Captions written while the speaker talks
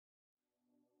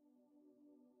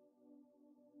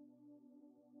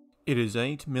It is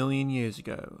 8 million years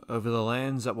ago, over the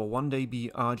lands that will one day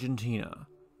be Argentina,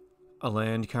 a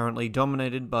land currently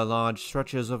dominated by large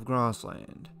stretches of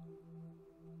grassland.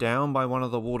 Down by one of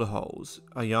the waterholes,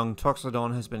 a young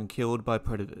toxodon has been killed by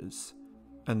predators,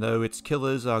 and though its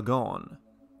killers are gone,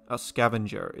 a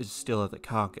scavenger is still at the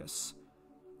carcass.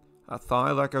 A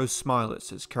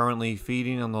Thylacosmilus is currently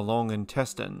feeding on the long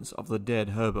intestines of the dead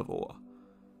herbivore.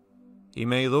 He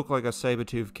may look like a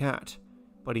saber-toothed cat,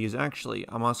 but he is actually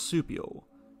a marsupial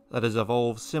that has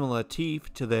evolved similar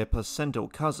teeth to their placental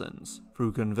cousins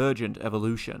through convergent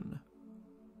evolution.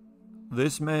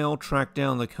 This male tracked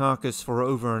down the carcass for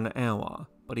over an hour,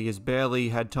 but he has barely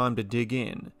had time to dig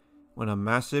in when a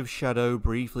massive shadow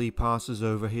briefly passes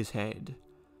over his head.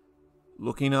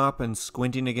 Looking up and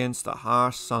squinting against the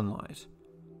harsh sunlight,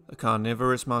 the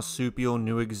carnivorous marsupial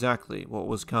knew exactly what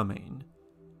was coming.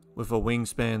 With a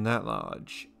wingspan that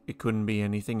large, it couldn't be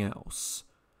anything else.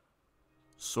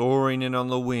 Soaring in on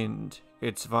the wind,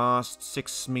 its vast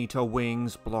 6-meter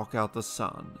wings block out the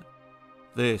sun.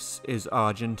 This is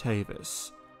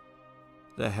Argentavis,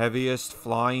 the heaviest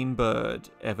flying bird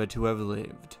ever to have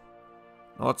lived.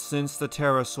 Not since the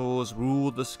pterosaurs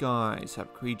ruled the skies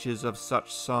have creatures of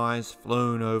such size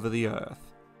flown over the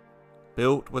earth.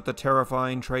 Built with the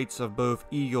terrifying traits of both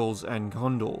eagles and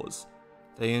condors,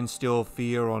 they instill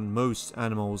fear on most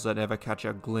animals that ever catch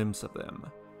a glimpse of them.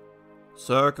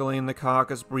 Circling the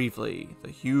carcass briefly, the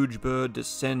huge bird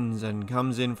descends and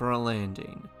comes in for a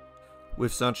landing.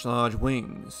 With such large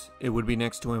wings, it would be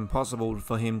next to impossible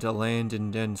for him to land in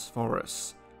dense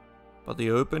forests. But the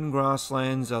open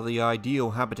grasslands are the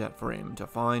ideal habitat for him to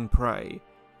find prey,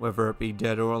 whether it be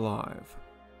dead or alive.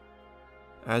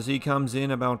 As he comes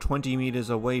in about 20 meters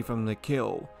away from the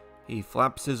kill, he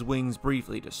flaps his wings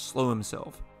briefly to slow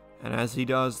himself, and as he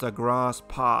does, the grass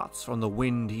parts from the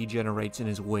wind he generates in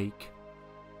his wake.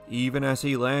 Even as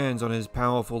he lands on his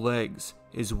powerful legs,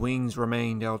 his wings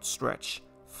remained outstretched,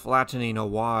 flattening a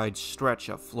wide stretch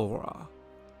of flora.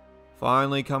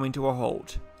 Finally coming to a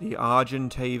halt, the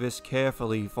Argentavis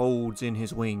carefully folds in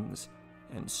his wings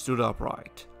and stood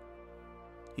upright.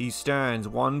 He stands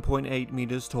 1.8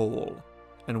 meters tall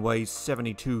and weighs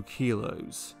 72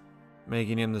 kilos,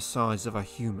 making him the size of a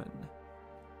human.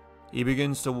 He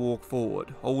begins to walk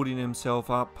forward, holding himself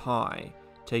up high,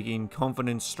 taking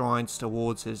confident strides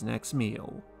towards his next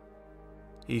meal.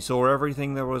 He saw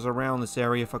everything that was around this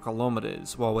area for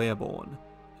kilometers while airborne,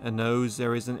 and knows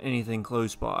there isn't anything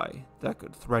close by that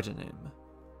could threaten him.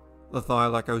 The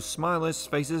Thylacosmilus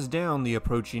faces down the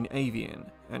approaching avian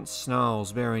and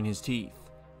snarls baring his teeth,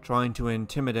 trying to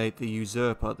intimidate the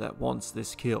usurper that wants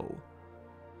this kill.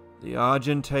 The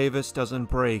Argentavis doesn't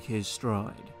break his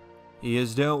stride. He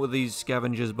has dealt with these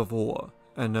scavengers before,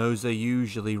 and knows they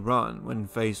usually run when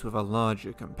faced with a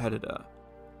larger competitor.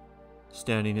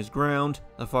 Standing his ground,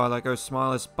 the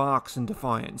Thylacosmilus barks in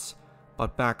defiance,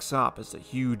 but backs up as the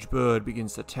huge bird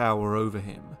begins to tower over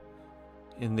him.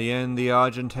 In the end, the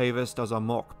Argentavis does a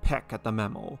mock peck at the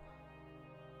mammal,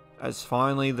 as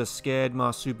finally the scared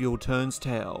marsupial turns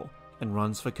tail and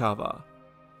runs for cover.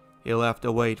 He'll have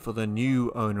to wait for the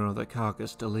new owner of the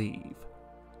carcass to leave.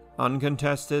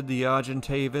 Uncontested, the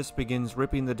Argentavis begins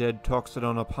ripping the dead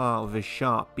toxodon apart with his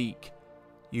sharp beak,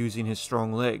 using his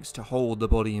strong legs to hold the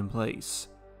body in place.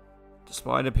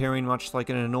 Despite appearing much like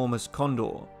an enormous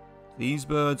condor, these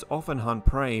birds often hunt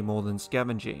prey more than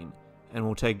scavenging, and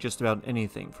will take just about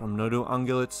anything from nodal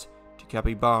ungulates to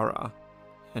capybara,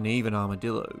 and even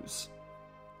armadillos.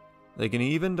 They can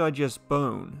even digest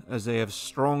bone, as they have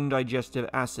strong digestive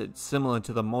acid similar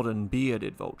to the modern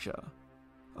bearded vulture.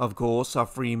 Of course, a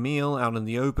free meal out in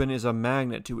the open is a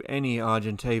magnet to any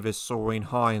Argentavis soaring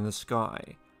high in the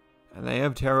sky, and they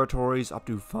have territories up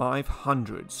to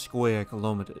 500 square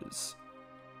kilometers.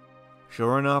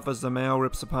 Sure enough, as the male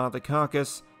rips apart the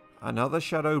carcass, another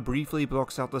shadow briefly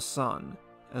blocks out the sun,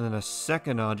 and then a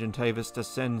second Argentavis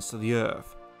descends to the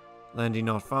earth, landing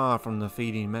not far from the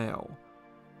feeding male.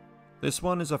 This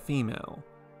one is a female,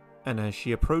 and as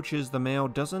she approaches, the male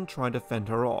doesn't try to fend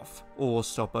her off or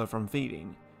stop her from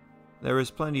feeding. There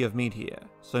is plenty of meat here,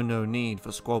 so no need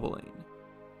for squabbling.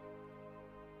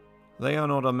 They are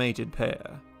not a mated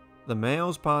pair. The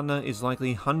male's partner is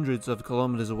likely hundreds of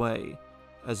kilometers away,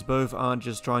 as both aren't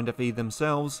just trying to feed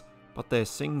themselves, but their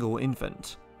single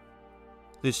infant.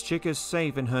 This chick is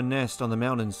safe in her nest on the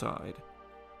mountainside,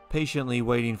 patiently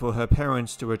waiting for her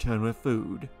parents to return with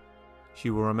food.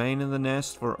 She will remain in the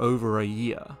nest for over a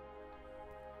year.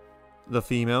 The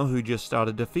female, who just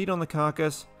started to feed on the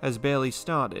carcass, has barely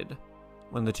started,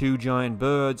 when the two giant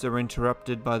birds are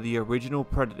interrupted by the original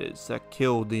predators that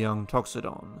killed the young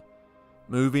toxodon.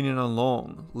 Moving in on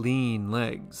long, lean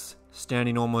legs,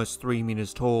 standing almost 3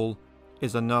 meters tall,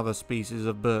 is another species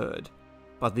of bird,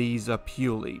 but these are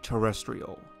purely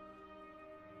terrestrial.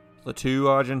 The two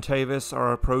Argentavis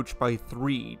are approached by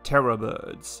 3 terror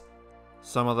birds,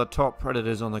 some of the top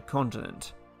predators on the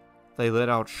continent. They let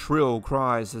out shrill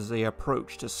cries as they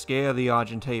approach to scare the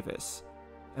Argentavis,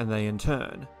 and they in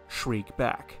turn shriek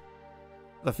back.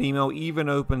 The female even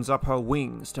opens up her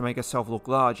wings to make herself look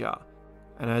larger,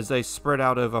 and as they spread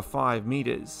out over 5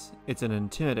 meters, it's an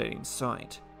intimidating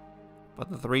sight. But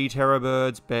the 3 terror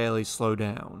birds barely slow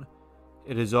down.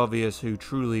 It is obvious who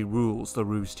truly rules the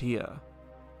roost here.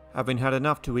 Having had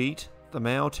enough to eat, the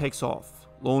male takes off,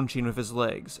 launching with his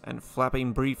legs and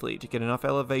flapping briefly to get enough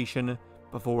elevation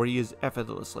before he is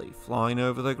effortlessly flying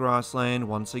over the grassland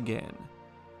once again.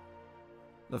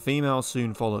 The female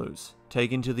soon follows,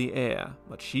 taken to the air,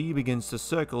 but she begins to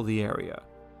circle the area,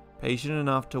 patient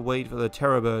enough to wait for the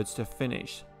terror birds to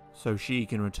finish so she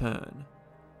can return.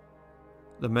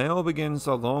 The male begins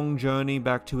the long journey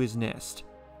back to his nest.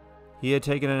 He had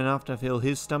taken enough to fill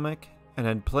his stomach and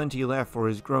had plenty left for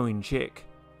his growing chick.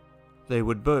 They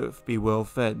would both be well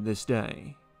fed this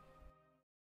day.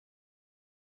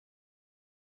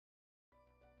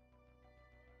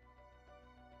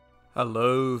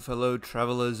 Hello fellow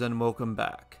travelers and welcome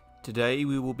back. Today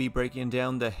we will be breaking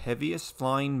down the heaviest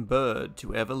flying bird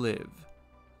to ever live,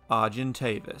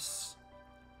 Argentavis.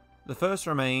 The first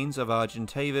remains of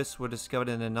Argentavis were discovered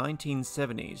in the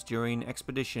 1970s during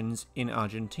expeditions in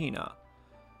Argentina,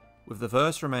 with the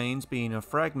first remains being a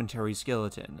fragmentary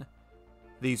skeleton.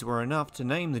 These were enough to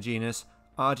name the genus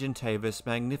Argentavis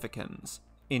magnificans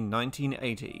in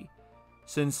 1980.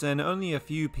 Since then, only a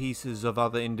few pieces of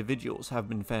other individuals have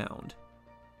been found.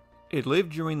 It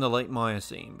lived during the late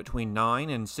Miocene, between 9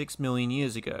 and 6 million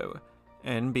years ago,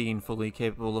 and being fully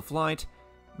capable of flight,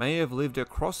 may have lived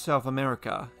across South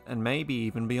America and maybe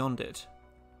even beyond it.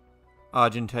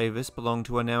 Argentavis belonged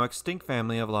to a now extinct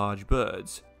family of large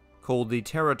birds, called the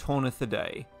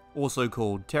Teratornithidae, also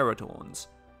called teratons,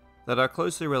 that are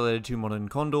closely related to modern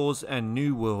condors and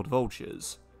New World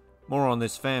vultures. More on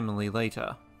this family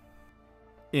later.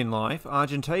 In life,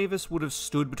 Argentavis would have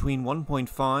stood between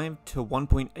 1.5 to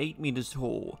 1.8 meters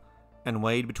tall and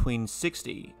weighed between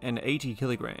 60 and 80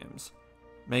 kilograms,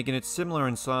 making it similar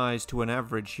in size to an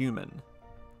average human.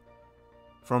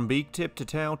 From beak tip to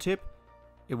tail tip,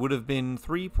 it would have been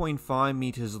 3.5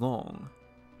 meters long.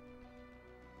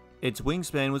 Its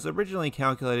wingspan was originally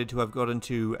calculated to have gotten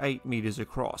to 8 meters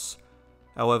across.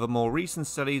 However, more recent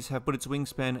studies have put its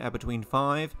wingspan at between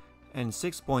 5 and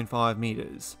 6.5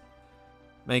 meters,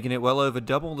 making it well over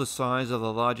double the size of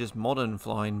the largest modern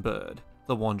flying bird,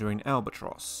 the wandering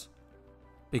albatross.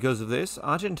 Because of this,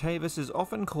 Argentavis is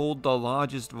often called the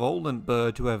largest volant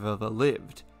bird to have ever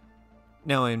lived.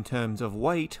 Now in terms of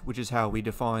weight, which is how we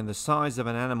define the size of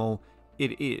an animal,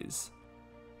 it is.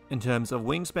 In terms of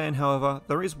wingspan, however,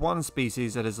 there is one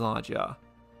species that is larger,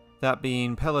 that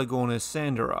being Pelagornis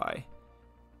sanderi,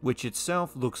 which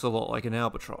itself looks a lot like an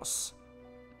albatross,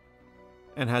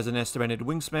 and has an estimated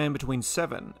wingspan between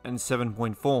 7 and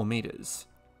 7.4 meters.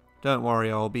 Don't worry,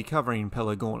 I'll be covering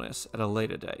Pelagornis at a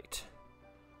later date.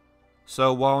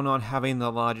 So while not having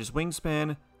the largest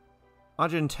wingspan,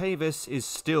 Argentavis is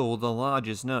still the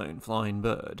largest known flying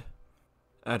bird.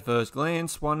 At first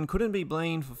glance, one couldn't be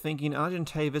blamed for thinking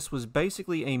Argentavis was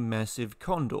basically a massive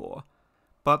condor,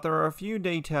 but there are a few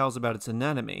details about its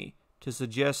anatomy to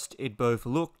suggest it both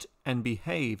looked and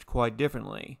behaved quite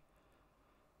differently.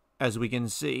 As we can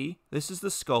see, this is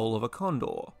the skull of a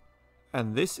condor,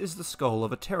 and this is the skull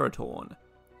of a teratorn,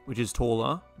 which is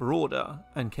taller, broader,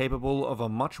 and capable of a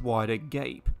much wider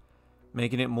gape,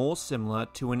 making it more similar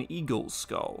to an eagle's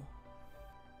skull.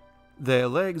 Their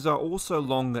legs are also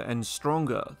longer and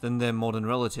stronger than their modern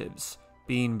relatives,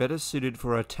 being better suited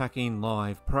for attacking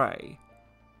live prey.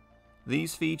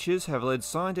 These features have led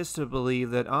scientists to believe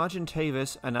that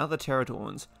Argentavis and other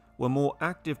teratorns were more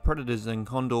active predators than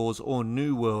condors or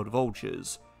New World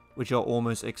vultures, which are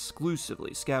almost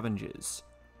exclusively scavengers.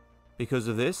 Because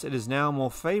of this, it is now more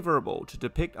favourable to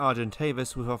depict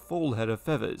Argentavis with a full head of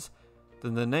feathers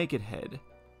than the naked head,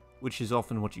 which is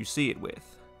often what you see it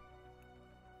with.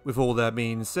 With all that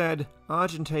being said,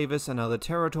 Argentavis and other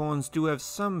teratorns do have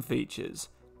some features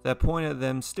that point at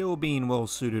them still being well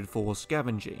suited for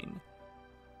scavenging.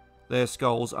 Their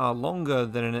skulls are longer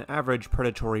than an average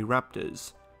predatory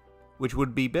raptor's, which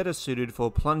would be better suited for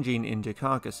plunging into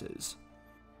carcasses.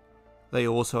 They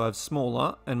also have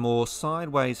smaller and more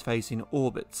sideways facing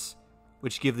orbits,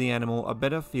 which give the animal a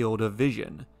better field of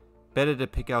vision, better to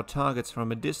pick out targets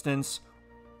from a distance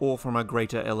or from a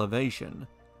greater elevation,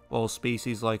 while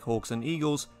species like hawks and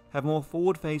eagles have more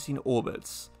forward-facing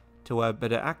orbits to have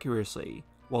better accuracy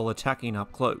while attacking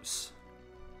up close.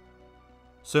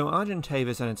 So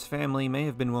Argentavis and its family may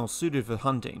have been well suited for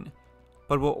hunting,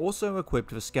 but were also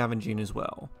equipped for scavenging as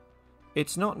well.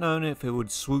 It's not known if it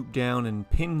would swoop down and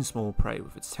pin small prey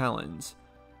with its talons,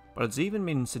 but it's even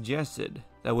been suggested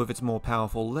that with its more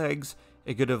powerful legs,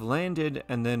 it could have landed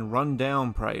and then run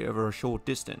down prey over a short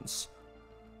distance,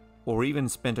 or even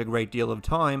spent a great deal of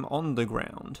time on the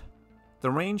ground. The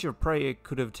range of prey it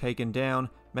could have taken down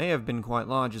may have been quite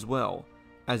large as well,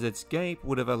 as its gape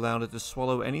would have allowed it to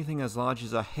swallow anything as large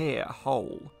as a hare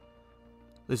whole.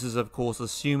 This is of course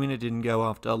assuming it didn't go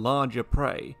after larger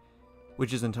prey,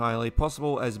 which is entirely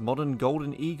possible as modern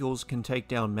golden eagles can take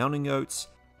down mountain goats,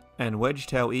 and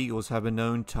wedge-tail eagles have been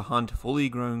known to hunt fully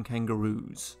grown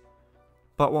kangaroos.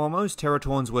 But while most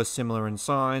teratorns were similar in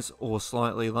size or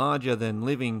slightly larger than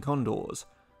living condors,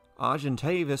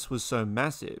 Argentavis was so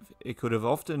massive it could have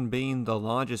often been the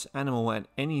largest animal at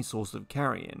any source of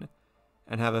carrion,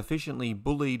 and have efficiently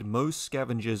bullied most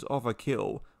scavengers off a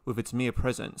kill with its mere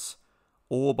presence,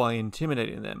 or by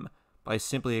intimidating them by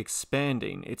simply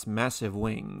expanding its massive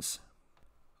wings.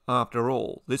 After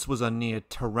all, this was a near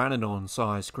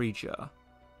pteranodon-sized creature.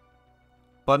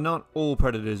 But not all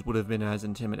predators would have been as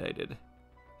intimidated,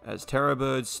 as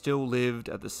terrorbirds still lived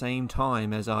at the same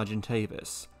time as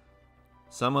Argentavis.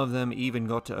 Some of them even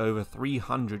got to over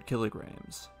 300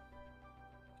 kilograms.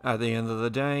 At the end of the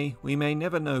day, we may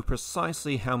never know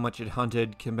precisely how much it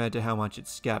hunted compared to how much it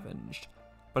scavenged,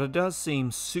 but it does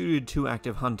seem suited to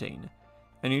active hunting,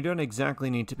 and you don't exactly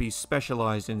need to be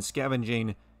specialized in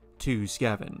scavenging to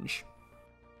scavenge.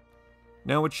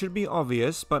 Now it should be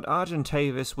obvious, but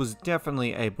Argentavis was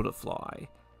definitely able to fly,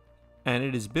 and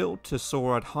it is built to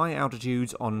soar at high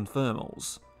altitudes on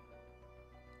thermals.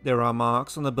 There are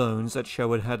marks on the bones that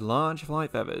show it had large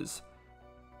flight feathers,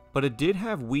 but it did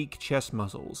have weak chest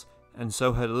muscles, and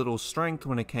so had little strength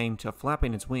when it came to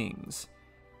flapping its wings.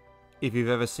 If you've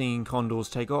ever seen condors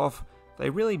take off, they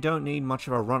really don't need much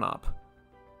of a run-up,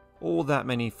 or that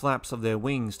many flaps of their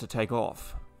wings to take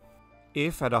off.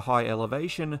 If at a high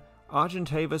elevation,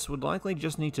 Argentavis would likely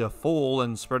just need to fall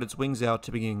and spread its wings out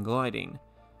to begin gliding,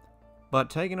 but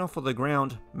taking off for the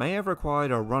ground may have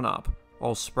required a run-up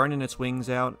while spreading its wings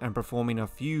out and performing a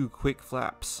few quick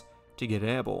flaps to get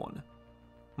airborne,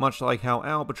 much like how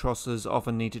albatrosses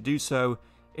often need to do so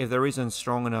if there isn't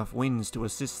strong enough winds to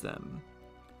assist them.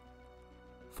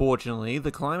 Fortunately,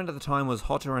 the climate at the time was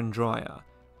hotter and drier,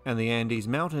 and the Andes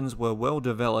Mountains were well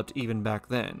developed even back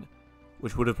then,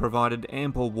 which would have provided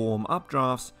ample warm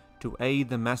updrafts to aid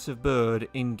the massive bird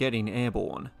in getting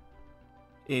airborne.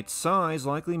 Its size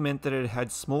likely meant that it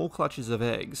had small clutches of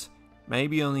eggs,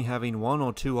 maybe only having 1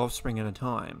 or 2 offspring at a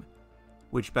time,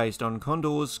 which based on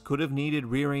condors could have needed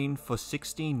rearing for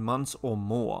 16 months or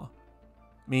more,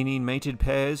 meaning mated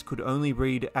pairs could only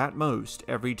breed at most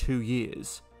every 2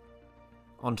 years.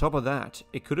 On top of that,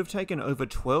 it could have taken over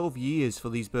 12 years for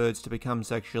these birds to become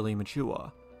sexually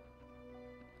mature.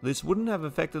 This wouldn't have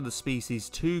affected the species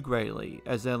too greatly,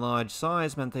 as their large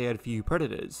size meant they had few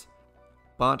predators,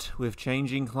 but with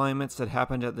changing climates that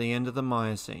happened at the end of the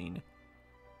Miocene,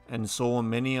 and saw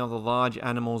many of the large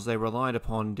animals they relied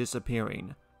upon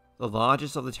disappearing, the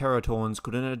largest of the teratorns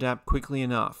couldn't adapt quickly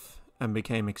enough and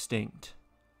became extinct.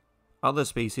 Other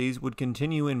species would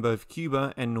continue in both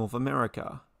Cuba and North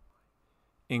America,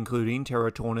 including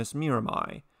Teratornis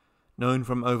mirami, known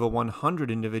from over 100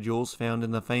 individuals found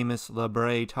in the famous La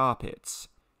Brea tar pits.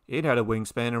 It had a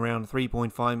wingspan around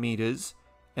 3.5 meters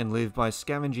and lived by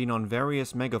scavenging on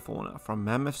various megafauna from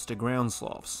mammoths to ground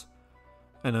sloths,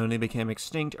 and only became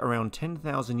extinct around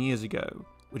 10,000 years ago,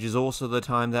 which is also the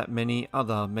time that many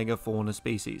other megafauna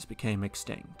species became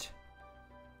extinct.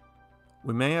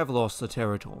 We may have lost the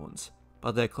teratorns,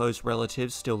 but their close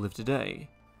relatives still live today.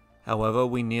 However,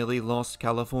 we nearly lost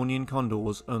Californian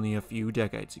condors only a few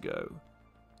decades ago.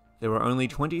 There were only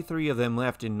 23 of them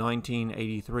left in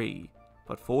 1983,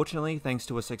 but fortunately, thanks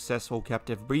to a successful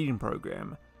captive breeding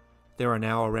program, there are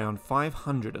now around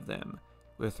 500 of them,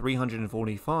 with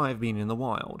 345 being in the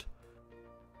wild.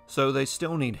 So they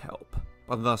still need help,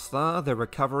 but thus far their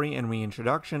recovery and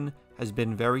reintroduction has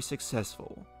been very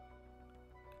successful.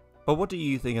 But what do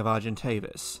you think of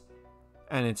Argentavis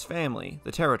and its family,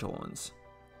 the teratorns?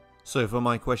 So for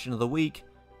my question of the week,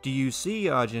 do you see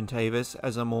Argentavis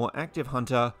as a more active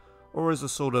hunter or as a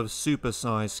sort of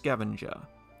super-sized scavenger?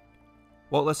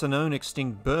 What lesser known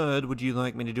extinct bird would you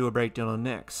like me to do a breakdown on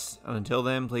next? And until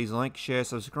then, please like, share,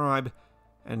 subscribe,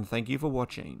 and thank you for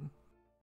watching.